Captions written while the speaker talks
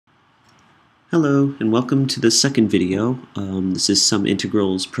Hello, and welcome to the second video. This is Sum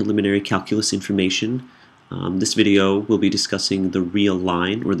Integrals Preliminary Calculus Information. This video will be discussing the real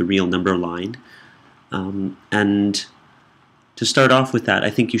line, or the real number line. And to start off with that, I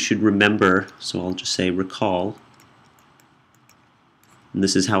think you should remember, so I'll just say recall. And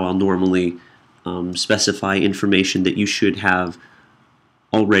this is how I'll normally specify information that you should have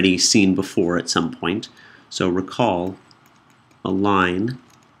already seen before at some point. So recall a line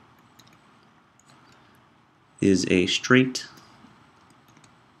is a straight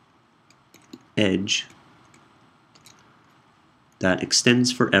edge that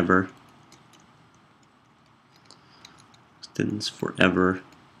extends forever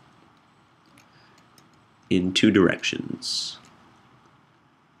in two directions.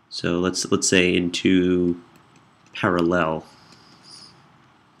 So let's say in two parallel,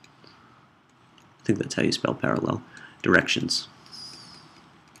 I think that's how you spell parallel, directions.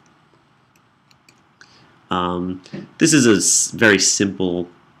 This is a very simple,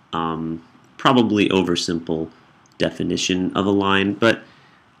 probably oversimple definition of a line, but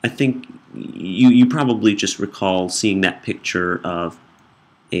I think you probably just recall seeing that picture of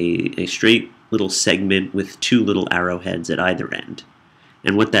a straight little segment with two little arrowheads at either end.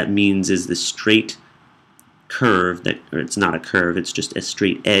 And what that means is the straight curve, or it's not a curve, it's just a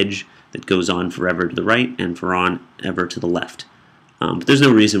straight edge that goes on forever to the right and forever to the left. But there's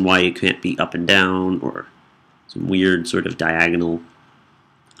no reason why it can't be up and down or some weird sort of diagonal.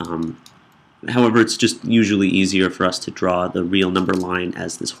 However, it's just usually easier for us to draw the real number line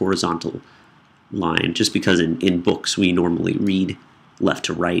as this horizontal line, just because in books we normally read left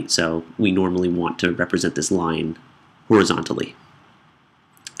to right, so we normally want to represent this line horizontally.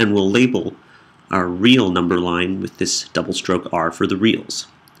 And we'll label our real number line with this double stroke R for the reals.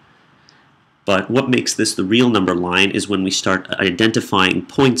 But what makes this the real number line is when we start identifying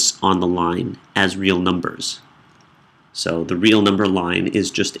points on the line as real numbers. So the real number line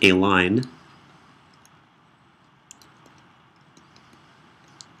is just a line.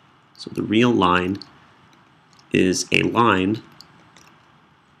 So the real line is a line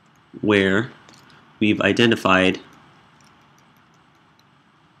where we've identified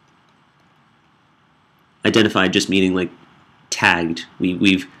just meaning like tagged.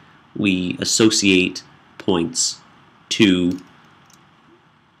 We associate points to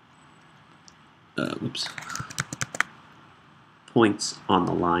points on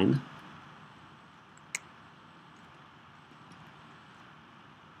the line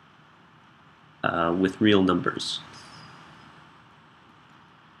with real numbers.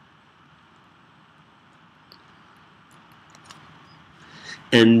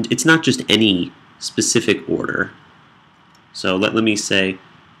 And it's not just any specific order. So let me say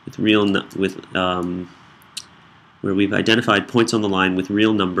with where we've identified points on the line with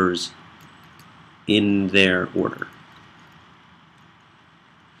real numbers in their order.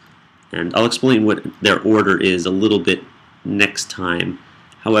 And I'll explain what their order is a little bit next time.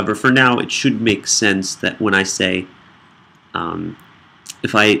 However, for now, it should make sense that when I say,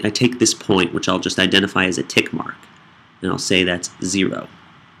 if I take this point, which I'll just identify as a tick mark, and I'll say that's 0.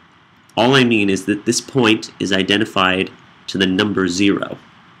 All I mean is that this point is identified to the number 0.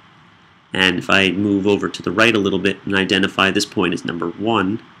 And if I move over to the right a little bit and identify this point as number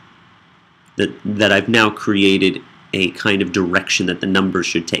 1, that I've now created a kind of direction that the number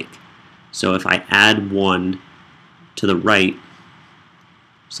should take. So if I add 1 to the right,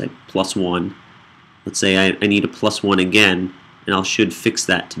 say plus 1, let's say I need a plus 1 again, and I should fix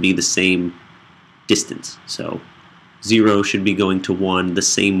that to be the same distance. So 0 should be going to 1 the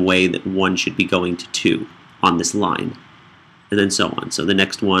same way that 1 should be going to 2 on this line, and then so on. So the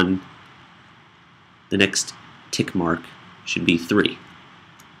next one, the next tick mark should be 3.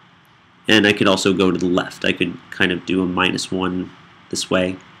 And I could also go to the left. I could kind of do a -1 this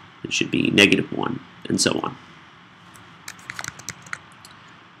way. It should be -1, and so on.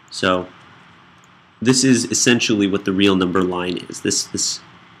 So this is essentially what the real number line is. This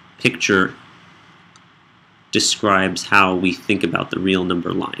picture describes how we think about the real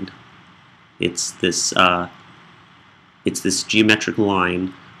number line. It's this geometric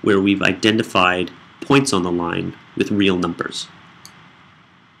line where we've identified points on the line with real numbers.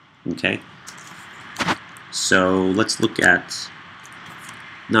 Okay? So let's look at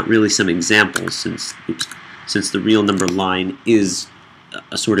not really some examples, since the real number line is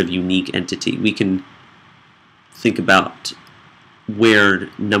a sort of unique entity. We can think about where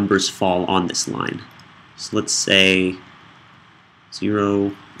numbers fall on this line. So let's say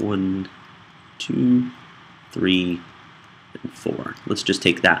 0, 1, 2, 3, and 4. Let's just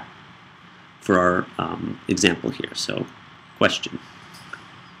take that for our example here. So, question.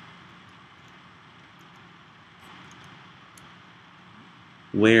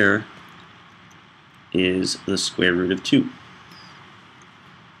 where is the square root of 2?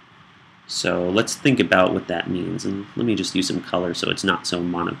 So let's think about what that means, and let me just use some color so it's not so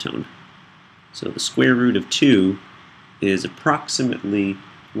monotone. So the square root of 2 is approximately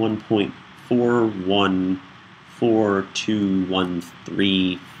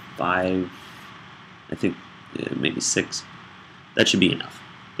 1.414213, I think maybe 6. That should be enough.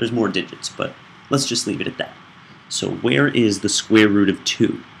 There's more digits, but let's just leave it at that. So where is the square root of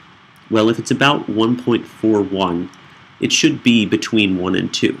 2? Well, if it's about 1.41, it should be between 1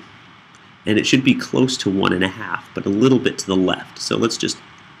 and 2. And it should be close to 1.5, but a little bit to the left. So let's just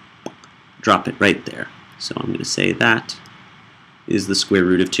drop it right there. So I'm going to say that is the square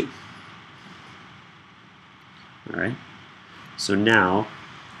root of 2. Alright, so now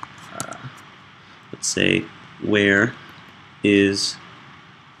let's say where is,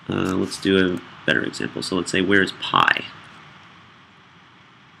 let's do a better example. So let's say where is pi?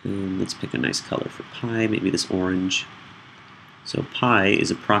 And let's pick a nice color for pi, maybe this orange. So pi is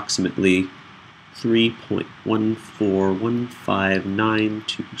approximately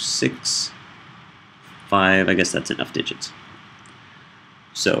 3.1415926. I guess that's enough digits.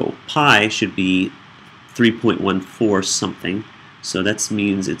 So pi should be 3.14 something. So that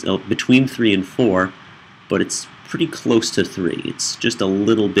means it's between 3 and 4, but it's pretty close to 3. It's just a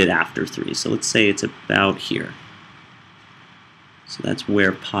little bit after 3. So let's say it's about here. So that's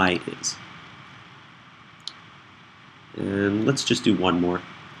where pi is. And let's just do one more.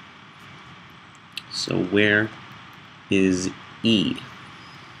 So where is E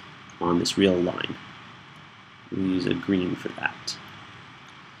on this real line? We'll use a green for that.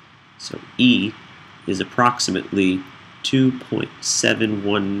 So E is approximately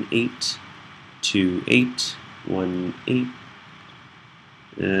 2.7182818.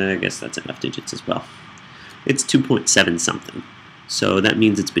 I guess that's enough digits as well. It's 2.7 something. So that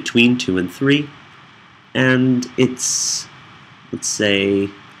means it's between 2 and 3. And it's, let's say,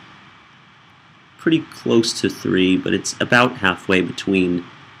 pretty close to 3, but it's about halfway between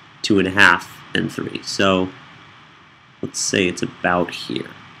 2.5 and 3. So let's say it's about here.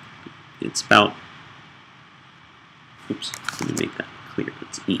 It's about, oops, let me make that clear,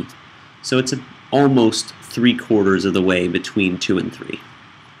 it's E. So it's almost 3/4 of the way between 2 and 3.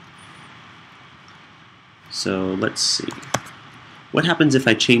 So let's see. What happens if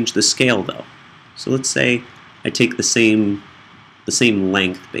I change the scale, though? So let's say I take the same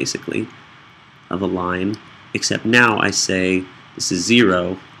length, basically, of a line, except now I say this is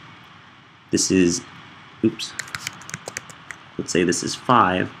 0, this is, oops, let's say this is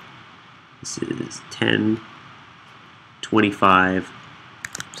 5, this is 10, 25,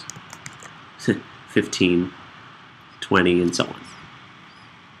 15, 20, and so on.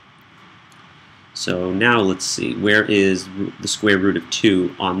 So now let's see, where is the square root of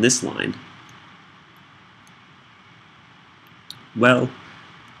 2 on this line? Well,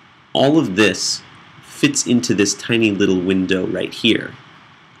 all of this fits into this tiny little window right here.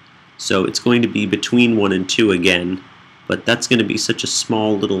 So it's going to be between 1 and 2 again, but that's going to be such a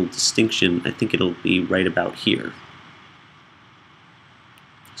small little distinction, I think it'll be right about here.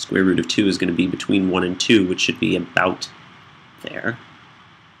 Square root of 2 is going to be between 1 and 2, which should be about there.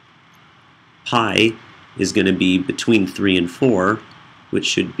 Pi is going to be between 3 and 4, which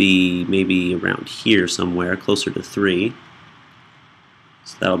should be maybe around here somewhere, closer to 3.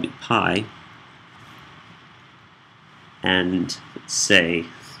 So that'll be pi. And let's say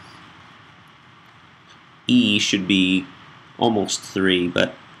E should be almost 3,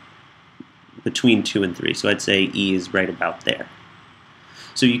 but between 2 and 3. So I'd say E is right about there.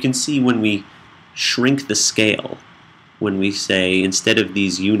 So you can see when we shrink the scale, when we say instead of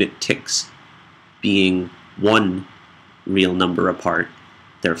these unit ticks being 1 real number apart,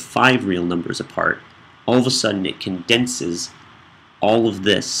 they're 5 real numbers apart, all of a sudden it condenses all of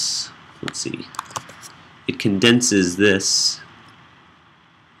this. Let's see. It condenses this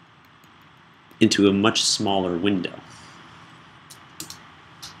into a much smaller window.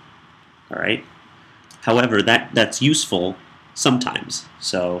 Alright? However, that's useful sometimes.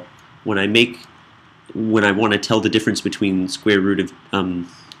 So when I want to tell the difference between square root of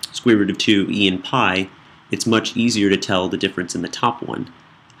 2, E, and pi, it's much easier to tell the difference in the top one.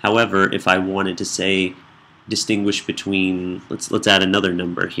 However, if I wanted to say distinguish between, let's add another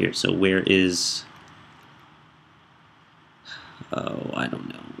number here. So where is, oh, I don't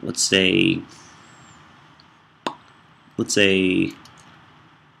know. Let's say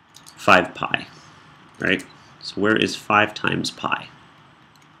 5 pi, right? So where is 5 times pi?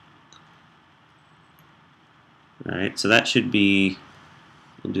 All right, so that should be,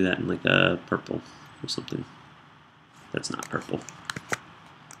 we'll do that in like a purple or something. That's not purple.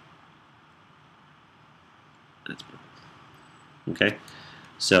 Okay,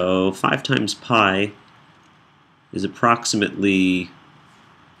 so 5 times pi is approximately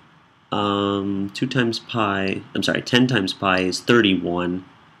 10 times pi is 31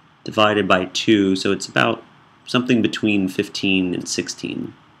 divided by 2, so it's about something between 15 and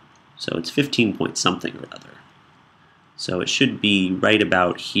 16. So it's 15 point something or other. So it should be right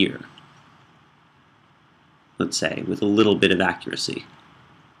about here, let's say, with a little bit of accuracy.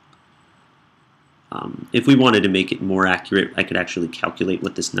 If we wanted to make it more accurate, I could actually calculate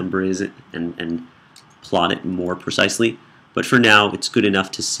what this number is and plot it more precisely. But for now, it's good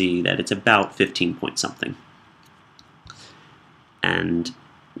enough to see that it's about 15 point something. And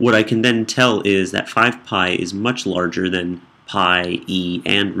what I can then tell is that 5 pi is much larger than pi, e,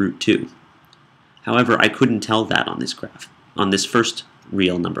 and root 2. However, I couldn't tell that on this graph, on this first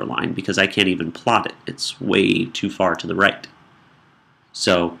real number line, because I can't even plot it. It's way too far to the right.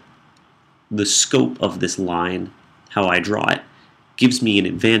 So the scope of this line, how I draw it, gives me an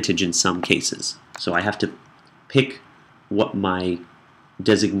advantage in some cases. So I have to pick what my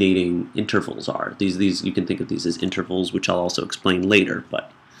designating intervals are. These you can think of these as intervals, which I'll also explain later, but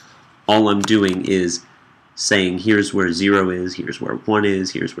all I'm doing is saying here's where 0 is, here's where 1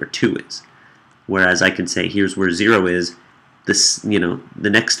 is, here's where 2 is. Whereas I can say here's where 0 is, this, the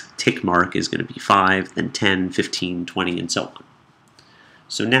next tick mark is going to be 5, then 10, 15, 20, and so on.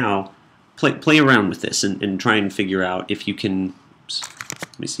 So now play around with this and try and figure out if you can.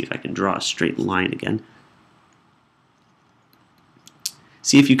 Let me see if I can draw a straight line again.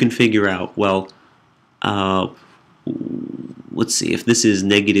 See if you can figure out, well, let's see, if this is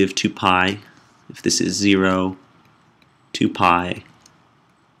negative 2 pi, if this is 0, 2 pi,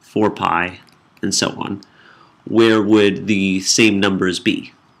 4 pi, and so on, where would the same numbers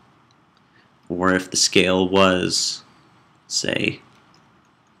be? Or if the scale was, say,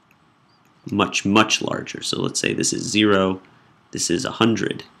 much, much larger. So let's say this is 0, this is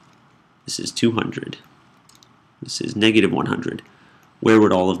 100, this is 200, this is negative 100. Where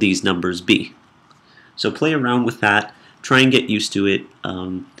would all of these numbers be? So play around with that, try and get used to it.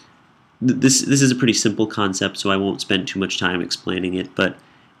 This is a pretty simple concept, so I won't spend too much time explaining it, but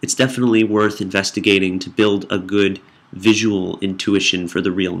it's definitely worth investigating to build a good visual intuition for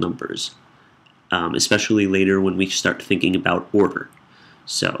the real numbers, especially later when we start thinking about order.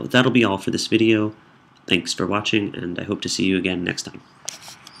 So that'll be all for this video. Thanks for watching, and I hope to see you again next time.